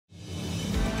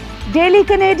Daily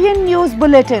Canadian News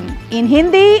Bulletin in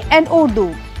Hindi and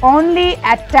Urdu, only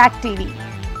at TAC TV.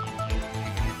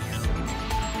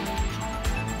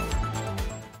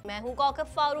 मैं हूं कौकब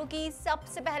फारूकी।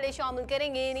 सबसे पहले शामिल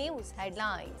करेंगे न्यूज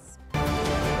हेडलाइंस।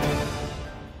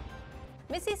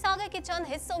 मिसिसागा के चंद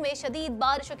हिस्सों में शदीद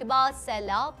बारिशों के बाद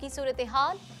सैलाब की सूरत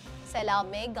हाल। सैलाब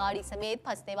में गाड़ी समेत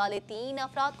फंसने वाले 3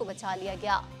 अफराद को बचा लिया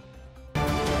गया।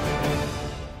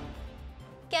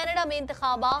 कनाडा में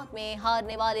इंतखाबात में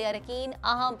हारने वाले अरकीन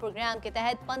अहम प्रोग्राम के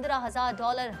तहत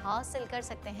 $15,000 हासिल कर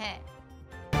सकते हैं।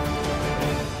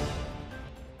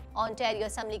 ऑन्टेरियो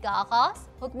असेंबली का आगाज,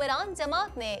 हुक्मरान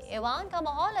जमात ने ऐवान का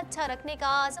माहौल अच्छा रखने का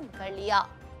आज़म कर लिया।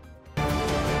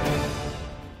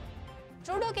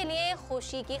 ट्रूडो के लिए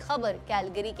खुशी की खबर,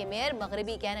 कैलगरी के मेयर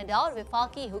मगरबी कनाडा और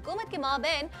वफाकी हुकूमत के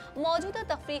माबैन मौजूदा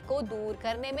तफरीक को दूर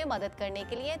करने में मदद करने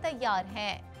के लिए तैयार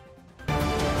हैं।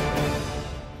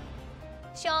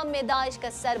 शाम में दाइश का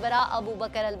सरबरा अबू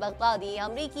बकर अल-बगदादी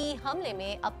अमरीकी हमले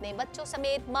में अपने बच्चों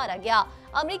समेत मारा गया।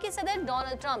 अमरीकी सदर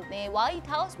डोनाल्ड ट्रंप ने व्हाइट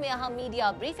हाउस में अहम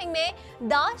मीडिया ब्रीफिंग में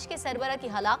दाइश के सरबरा की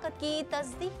हलाकत की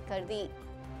तस्दीक कर दी।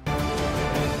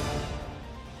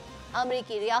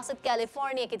 अमरीकी रियासत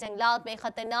कैलिफोर्निया के जंगलात में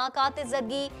खतरनाक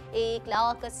आतिशज़दगी,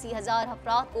 1,80,000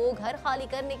 अफराद को घर खाली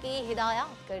करने की हिदायत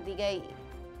कर दी गई।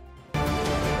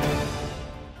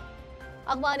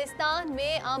 अफगानिस्तान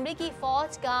में अमरीकी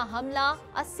फौज का हमला,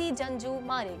 80 जंगजू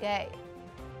मारे गए।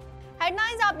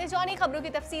 हेडलाइंस आपने जानी, खबरों की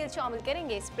तफसील शामिल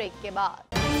करेंगे इस ब्रेक के बाद।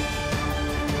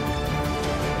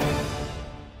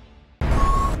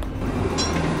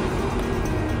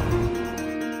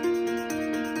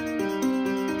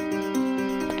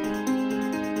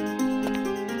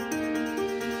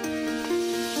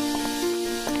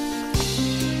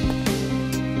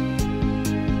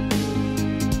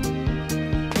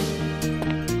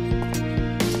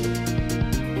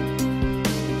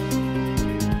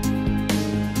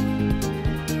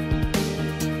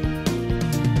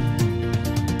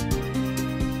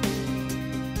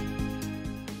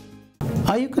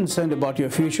 Are you concerned about your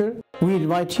future? We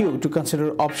invite you to consider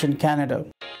Option Canada.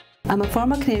 I'm a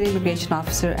former Canadian immigration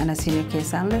officer and a senior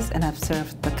case analyst, and I've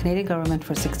served the Canadian government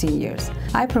for 16 years.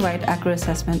 I provide accurate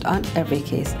assessment on every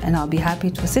case, and I'll be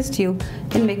happy to assist you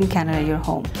in making Canada your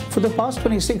home. For the past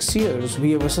 26 years,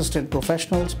 we have assisted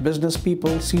professionals, business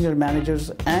people, senior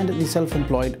managers, and the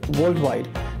self-employed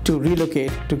worldwide to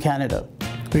relocate to Canada.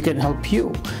 We can help you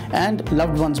and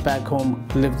loved ones back home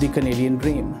live the Canadian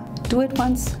dream. Do it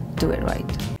once, do it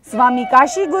right. स्वामी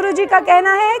काशी गुरुजी का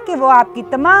कहना है कि वो आपकी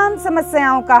तमाम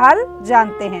समस्याओं का हल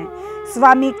जानते हैं।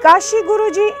 स्वामी काशी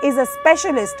गुरुजी is a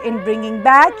specialist in bringing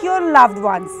back your loved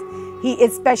ones. He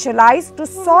is specialized to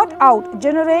sort out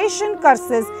generation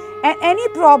curses and any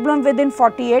problem within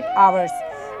 48 hours.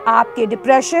 आपके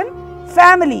डिप्रेशन,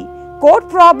 फैमिली, कोर्ट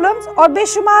प्रॉब्लम्स और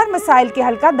बेशुमार मसाइल के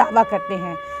हल का दावा करते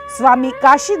हैं। स्वामी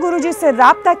काशी गुरुजी से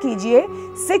राब्ता कीजिए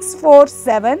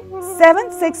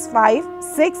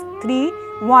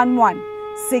 647-765-6311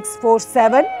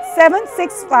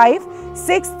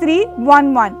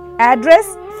 647-765-6311। Address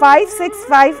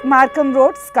 565 Markham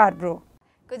road, Scarborough.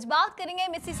 कुछ बात करेंगे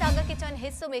मिसिसागा के चंद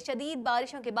हिस्सों में शदीद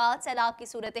बारिशों के बाद सैलाब की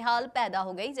सूरत हाल पैदा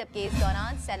हो गई, जबकि इस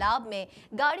दौरान सैलाब में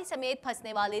गाड़ी समेत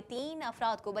फंसने वाले 3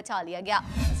 अफराद को बचा लिया गया।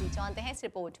 मज़ीद जानते हैं इस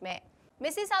रिपोर्ट में।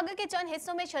 मिसिसागा के चंद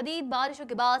हिस्सों में शदीद बारिशों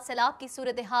के बाद सैलाब की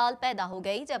सूरत हाल पैदा हो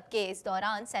गई, जबकि इस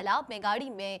दौरान सैलाब में गाड़ी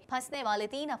में फंसने वाले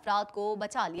 3 अफराद को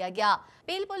बचा लिया गया।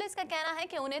 पील पुलिस का कहना है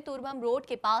कि उन्हें तुरबम रोड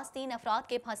के पास 3 अफराद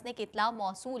के फंसने की इत्तला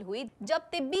मौसूल हुई। जब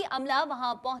तिब्बी अमला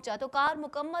वहां पहुंचा तो कार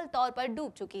मुकम्मल तौर पर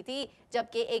डूब चुकी थी,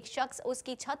 जबकि एक शख्स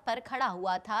उसकी छत पर खड़ा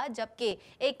हुआ था, जबकि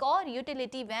एक और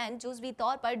यूटिलिटी वैन जुज़वी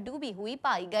तौर पर डूबी हुई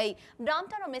पाई गई।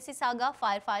 ब्राम्पटन और मिसिसागा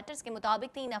फायर फाइटर्स के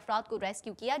मुताबिक 3 अफराद को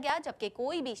रेस्क्यू किया गया, जबकि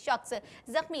कोई भी शख्स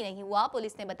जख्मी नहीं हुआ।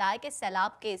 पुलिस ने बताया कि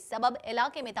सैलाब के सबब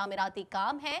इलाके में तामीराती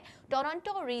काम है।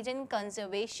 टोरंटो रीजन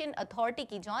कंजर्वेशन अथॉरिटी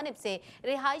की जानिब से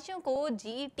रिहायशियों को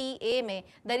GTA में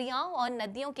दरियाओं और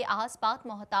नदियों के आसपास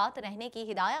मोहतात रहने की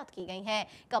हिदायत की गई है।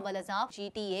 कबल अज़ां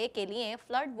GTA के लिए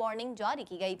फ्लड वार्निंग जारी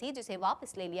की गई थी, जिसे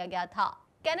वापस ले लिया गया था।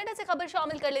 कनाडा से खबर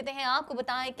शामिल कर लेते हैं। आपको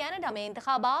बताएं, कनाडा में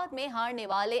इंतखाबात में हारने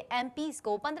वाले MPs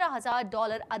को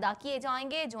 $15,000 अदा किए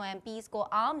जाएंगे, जो MPs को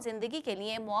आम जिंदगी के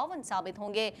लिए मुआवन साबित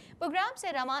होंगे। प्रोग्राम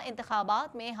से रमा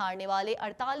इंतखाबात में हारने वाले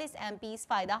 48 MPs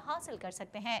फायदा हासिल कर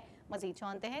सकते हैं। मजीद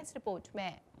जानते हैं इस रिपोर्ट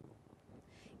में।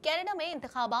 कनाडा में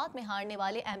इंतखाबात में हारने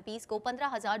वाले MPs को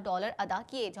 $15,000 अदा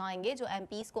किए जाएंगे, जो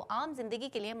MPs को आम जिंदगी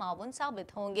के लिए मावन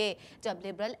साबित होंगे। जब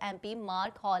लिबरल MP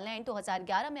मार्क हॉलैंड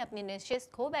 2011 में अपनी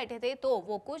नशिस्त खो बैठे थे, तो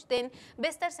वो कुछ दिन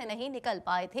बिस्तर से नहीं निकल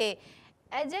पाए थे।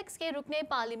 एजेक्स के रुकने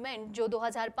पार्लियामेंट जो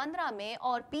 2015 में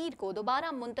और पीर को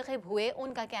दोबारा मुंतखब हुए,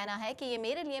 उनका कहना है कि ये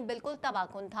मेरे लिए बिल्कुल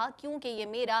तबाहकुन था क्योंकि ये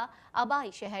मेरा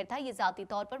आबाई शहर था। ये ज़ाती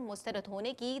तौर पर मुस्तरद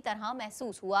होने की तरह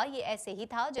महसूस हुआ। ये ऐसे ही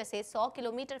था जैसे 100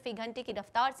 किलोमीटर फी घंटे की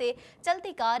रफ्तार से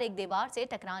चलती कार एक दीवार से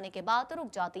टकराने के बाद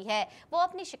रुक जाती है। वो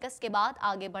अपनी शिकस्त के बाद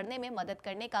आगे बढ़ने में मदद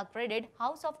करने का क्रेडिट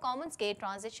हाउस ऑफ कॉमन्स के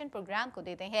ट्रांजिशन प्रोग्राम को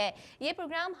देते हैं। ये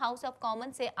प्रोग्राम हाउस ऑफ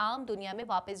कॉमन्स से आम दुनिया में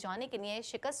वापस जाने के लिए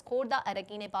शिकस्त खोरदा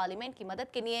अरकान पार्लियामेंट की मदद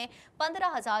के लिए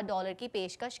 $15,000 की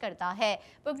पेशकश करता है।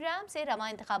 प्रोग्राम से रवा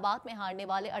इंतखाबात में हारने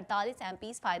वाले 48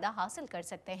 एमपीज फायदा हासिल कर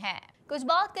सकते हैं। कुछ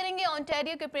बात करेंगे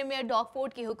ओंटारियो के प्रीमियर डॉग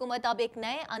फोर्ड की हुकूमत अब एक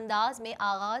नए अंदाज में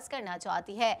आगाज करना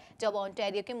चाहती है जब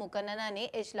ओंटारियो के मुकन्नना ने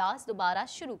इजलास दोबारा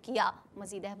शुरू किया।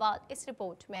 मजीद अहवाल इस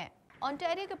रिपोर्ट में।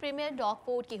 ओंटारियो के प्रीमियर डॉग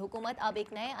फोर्ड की हुकूमत अब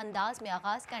एक नए अंदाज में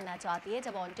आगाज करना चाहती है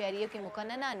जब ओंटारियो की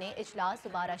मुकन्नना ने इजलास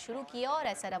दोबारा शुरू किया और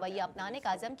ऐसा रवैया अपनाने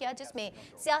का अज़म किया जिसमें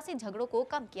सियासी झगड़ों को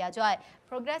कम किया जाए।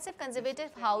 Progressive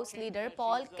conservative house leader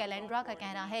Paul कैलेंड्रा का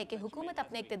कहना है कि हुकूमत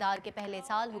अपने इक़्तिदार के पहले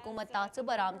साल हुकूमत तासुब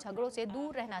और आम झगड़ों से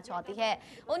दूर रहना चाहती है।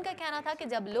 उनका कहना था कि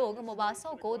जब लोग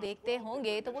मुबासों को देखते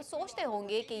होंगे तो वो सोचते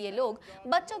होंगे कि ये लोग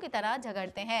बच्चों की तरह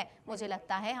झगड़ते हैं। मुझे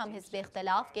लगता है हम हिज़्ब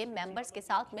इख्तिलाफ के मेंबर्स के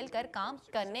साथ मिलकर काम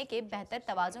करने के बेहतर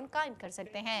तवाज़ुन कायम कर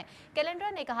सकते हैं। कैलेंड्रा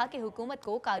ने कहा कि हुकूमत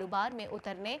को कारोबार में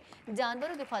उतरने,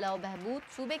 जानवरों के फलाह बहबूद,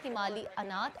 सूबे की माली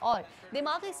अनात और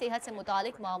दिमागी सेहत से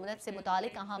मुतालिक मामलत से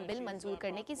मुतालिक अहम बिल मंजूर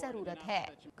करने की ज़रूरत है।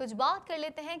 कुछ बात कर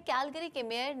लेते हैं कैलगरी के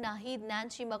मेयर नाहिद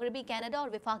नैंसी मगरबी कनाडा और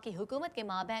वफाकी हुकूमत के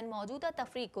माबैन मौजूदा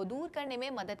तफरीक को दूर करने में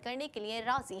मदद करने के लिए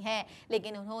राजी हैं,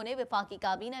 लेकिन उन्होंने वफाकी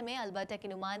काबीना में अलबर्टा के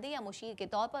नुमाइंदे या मुशीर के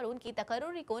तौर पर उनकी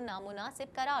तकर्रुरी को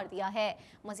नामुनासिब करार दिया है।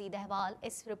 मजीद अहवाल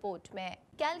इस रिपोर्ट में।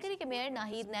 कैलगरी के मेयर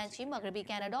नाहिद नैंसी मगरबी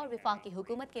कनाडा और वफाकी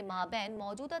हुकूमत के माबैन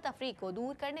मौजूदा तफरीक को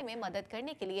दूर करने में मदद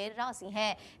करने के लिए राजी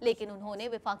हैं, लेकिन उन्होंने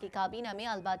वफाकी काबीना में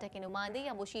अलबर्टा के नुमाइंदे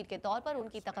या मुशीर के तौर पर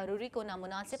उनकी तकर्रुरी को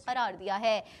नामुनासिब करार दिया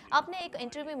है। अपने एक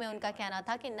इंटरव्यू में उनका कहना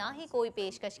था कि ना ही कोई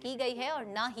पेशकश की गई है और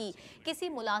ना ही किसी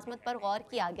मुलाजमत पर गौर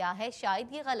किया गया है।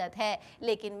 शायद ये गलत है,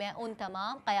 लेकिन मैं उन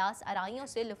तमाम कयास आराइयों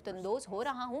से लुफ्तंदोज हो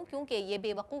रहा हूँ क्योंकि ये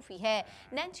बेवकूफ़ी है।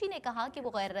 नैंसी ने कहा कि वो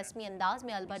गैर रस्मी अंदाज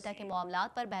में अलबर्टा के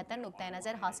मामलात पर बेहतर नुक्ता नज़र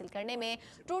हासिल करने में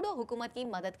ट्रूडो हुकूमत की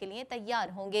मदद के लिए तैयार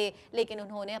होंगे, लेकिन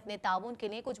उन्होंने अपने ताउन के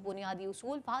लिए कुछ बुनियादी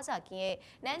उसूल वाज़ा किए।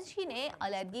 नैंसी ने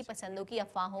अलहदगी पसंदों की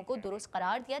अफवाहों को दुरुस्त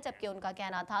करार दिया, जबकि उनका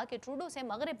कहना था कि ट्रूडो से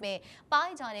मगरब में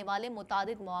पाए जाने वाले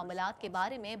मुतादिद मामलात के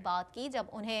बारे में बात की जब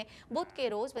उन्हें बुध के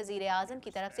रोज़ वज़ीर आज़म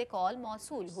की तरफ से कॉल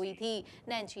मौसूल हुई थी।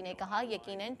 नैंसी ने कहा,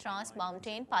 यकीनन ट्रांस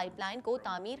माउंटेन पाइपलाइन को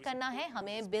तामीर करना है।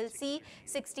 हमें बिल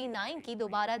C-69 की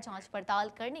दोबारा जांच पड़ताल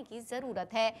करने की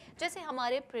ज़रूरत है। जैसे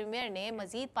हमारे प्रीमियर ने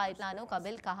मजीद पाइपलाइनों का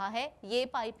बिल कहा है, ये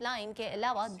पाइपलाइन के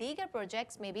अलावा दीगर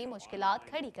प्रोजेक्ट्स में भी मुश्किलात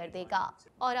खड़ी कर देगा।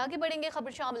 और आगे बढ़ेंगे,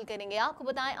 खबर शामिल करेंगे। आपको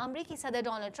बताएं, अमरीकी सदर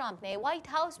डोनाल्ड ट्रंप ने व्हाइट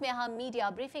हाउस में अहम मीडिया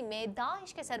ब्रीफिंग में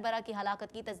दाइश के सरबरा की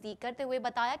हलाकत की तस्दीक करते हुए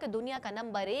बताया कि दुनिया का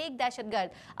नंबर 1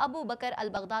 दहशतगर्द अबू बकर अल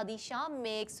बगदादी शाम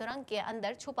में एक सुरंग के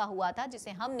अंदर छुपा हुआ था,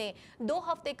 जिसे हमने 2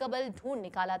 हफ्ते कबल ढूंढ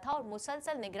निकाला था और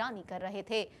मुसलसल निगरानी कर रहे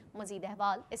थे। मजीद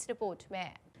अहवाल इस रिपोर्ट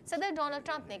में। सदर डोनाल्ड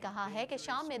ट्रंप ने कहा है कि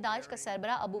शाम में दाइश का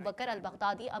सरबरा अबू बकर अल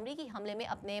बगदादी अमरीकी हमले में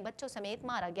अपने बच्चों समेत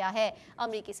मारा गया है।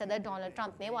 अमरीकी सदर डोनाल्ड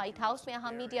ट्रंप ने व्हाइट हाउस में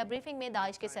अहम मीडिया ब्रीफिंग में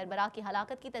दाइश के सरबरा की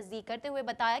हलाकत की तस्दीक करते हुए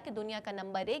बताया कि दुनिया का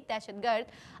नंबर 1 दहशतगर्द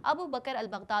अबू बकर अल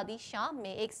बगदादी शाम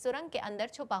में एक सुरंग के अंदर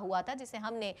छुपा हुआ था, जिसे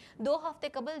हमने 2 हफ्ते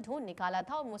कबल ढूंढ निकाला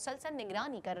था और मुसलसल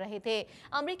निगरानी कर रहे थे।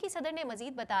 अमरीकी सदर ने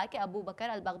मजीद बताया कि अबू बकर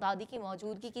अल बगदादी की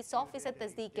मौजूदगी की 100%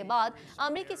 तस्दीक के बाद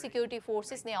अमरीकी सिक्योरिटी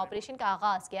फोर्सेस ने ऑपरेशन का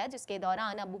आगाज किया, जिसके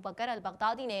दौरान अबू बकर अल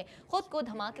बगदादी ने खुद को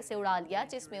धमाके से उड़ा लिया,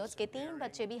 जिसमें उसके 3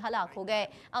 बच्चे भी हलाक हो गए।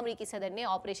 अमरीकी सदर ने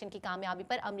ऑपरेशन की कामयाबी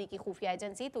पर अमरीकी खुफिया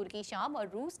एजेंसी, तुर्की, शाम और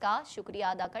रूस का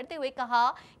शुक्रिया अदा करते हुए कहा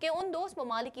कि उन दोस्त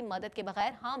ममालिक की मदद के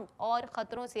बगैर हम और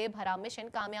खतरों से भरा मिशन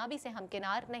कामयाबी से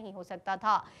हमकिनार नहीं हो सकता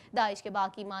था। दाइश के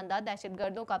बाकी ईमानदार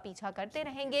दहशतगर्दों का पीछा करते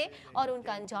रहेंगे और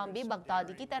उनका अंजाम भी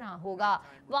बगदादी की तरह होगा।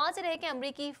 वाज़ेह है कि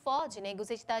अमरीकी फौज ने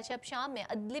गुज़िश्ता शब शाम में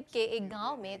अदलिब के एक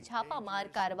गाँव में छापा मार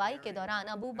कार्रवाई के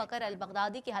दौरान अबू बकर अल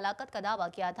बगदादी की हलाकत का दावा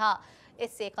किया था।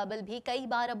 इससे कबल भी कई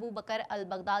बार अबू बकर अल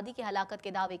बगदादी की हलाकत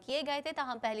के दावे किए गए थे,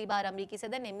 ताहम पहली बार अमरीकी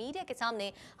सदर ने मीडिया के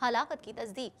सामने हलाकत की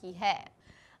तस्दीक की है।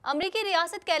 अमरीकी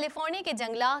रियासत कैलिफोर्निया के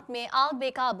जंगलात में आग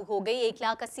बेकाबू हो गई।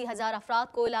 1,80,000 अफराद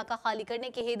को इलाका खाली करने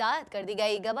की हिदायत कर दी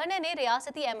गई। गवर्नर ने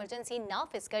रियासती एमरजेंसी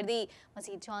नाफिज कर दी।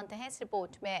 मजीद जानते हैं इस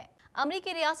रिपोर्ट में।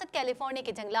 अमरीकी रियासत कैलिफोर्निया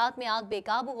के जंगलात में आग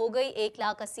बेकाबू हो गई।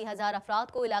 1,80,000 अफराद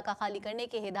को इलाका खाली करने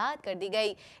की हिदायत कर दी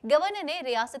गई। गवर्नर ने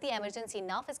रियासती एमरजेंसी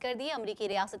नाफिज कर दी। अमरीकी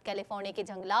रियासत कैलिफोर्निया के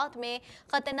जंगलात में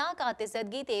खतरनाक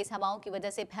आतिशबाजी, तेज हवाओं की वजह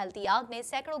से फैलती आग ने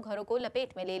सैकड़ों घरों को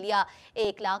लपेट में ले लिया।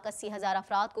 1,80,000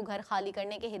 अफराद को घर खाली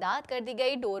करने की हिदायत कर दी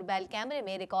गई। डोरबेल कैमरे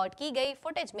में रिकॉर्ड की गई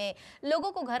फुटेज में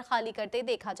लोगों को घर खाली करते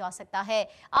देखा जा सकता है।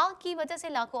 आग की वजह से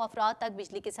लाखों अफराद तक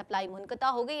बिजली की सप्लाई मुनक़ता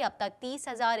हो गई। अब तक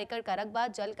 30,000 एकड़ का रकबा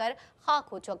जलकर खाक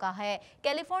हो चुका है।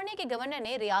 कैलिफोर्निया के गवर्नर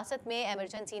ने रियासत में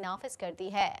एमरजेंसी नाफिज कर दी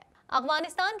है।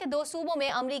 अफगानिस्तान के 2 सूबों में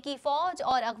अमरीकी फौज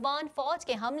और अफगान फौज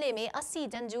के हमले में 80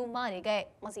 जंगजू मारे गए।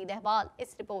 मज़ीद अहवाल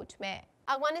इस रिपोर्ट में।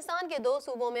 अफगानिस्तान के 2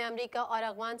 सूबों में अमेरिका और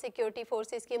अफगान सिक्योरिटी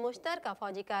फोर्सेस की मुश्तरका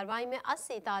फौजी कार्रवाई में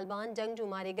 80 तालिबान जंगजू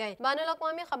मारे गए।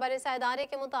 बैनुल-अक़वामी खबररसां इदारे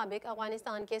के मुताबिक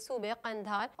अफगानिस्तान के सूबे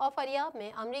कंधार और फरियाब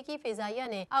में अमरीकी फिजाइया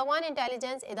ने अफगान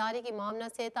इंटेलिजेंस इदारे की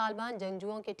मामलत से तालिबान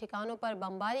जंगजुओं के ठिकानों पर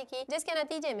बमबारी की, जिसके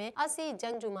नतीजे में 80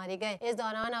 जंगजू मारे गए। इस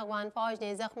दौरान अफगान फौज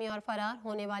ने जख्मी और फरार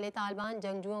होने वाले तालिबान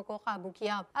जंगजुओं को काबू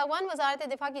किया। अफगान वजारत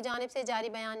दिफा की जानिब से जारी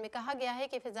बयान में कहा गया है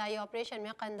कि फिजाई ऑपरेशन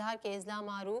में कंधार के इस्लाम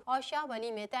मारूफ और शाह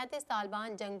वली में 33 तालिबान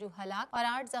जंगजू हलाक और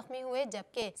 8 जख्मी हुए,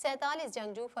 जबकि 47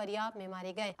 जंगजू फरियाब में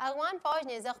मारे गए। अफगान फौज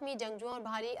ने जख्मी जंगजुओं और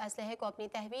भारी असलहे को अपनी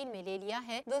तहवील में ले लिया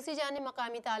है। दूसरी जानिब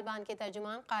मकामी तालिबान के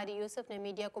तर्जुमान कारी यूसुफ ने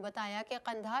मीडिया को बताया कि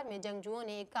कंधार में जंगजुओं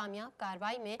ने एक कामयाब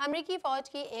कार्रवाई में अमरीकी फौज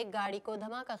की एक गाड़ी को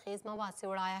धमाका खेज मवाद से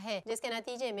उड़ाया है, जिसके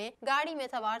नतीजे में गाड़ी में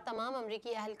सवार तमाम अमरीकी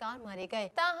एहलकार मारे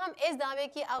गए। ताहम इस दावे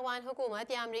की अफगान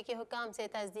हुकूमत या अमरीकी हुक्काम से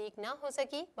तस्दीक न हो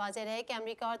सकी। वाज़ेह है कि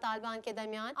अमरीका और तालिबान के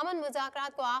दरमियान अमन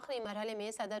मुज़ाकरात को आखिरी मरहले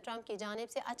में सदर ट्रंप की जानिब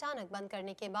से अचानक बंद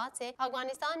करने के बाद से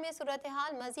अफगानिस्तान में सूरत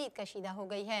हाल मजीद कशीदा हो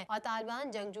गई है और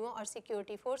तालिबान जंगजुओं और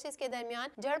सिक्योरिटी फोर्सेस के दरमियान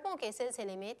झड़पों के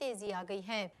सिलसिले में तेजी आ गई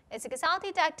है। इसी के साथ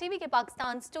ही टैग टीवी के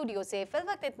पाकिस्तान स्टूडियो से फिल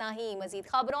वक्त इतना ही। मजीद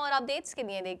खबरों और अपडेट्स के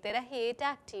लिए देखते रहिए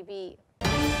tag TV.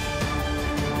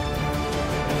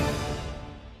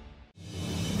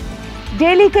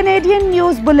 Daily Canadian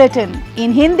News Bulletin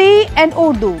in Hindi and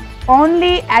Urdu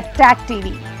only at Tag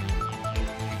TV.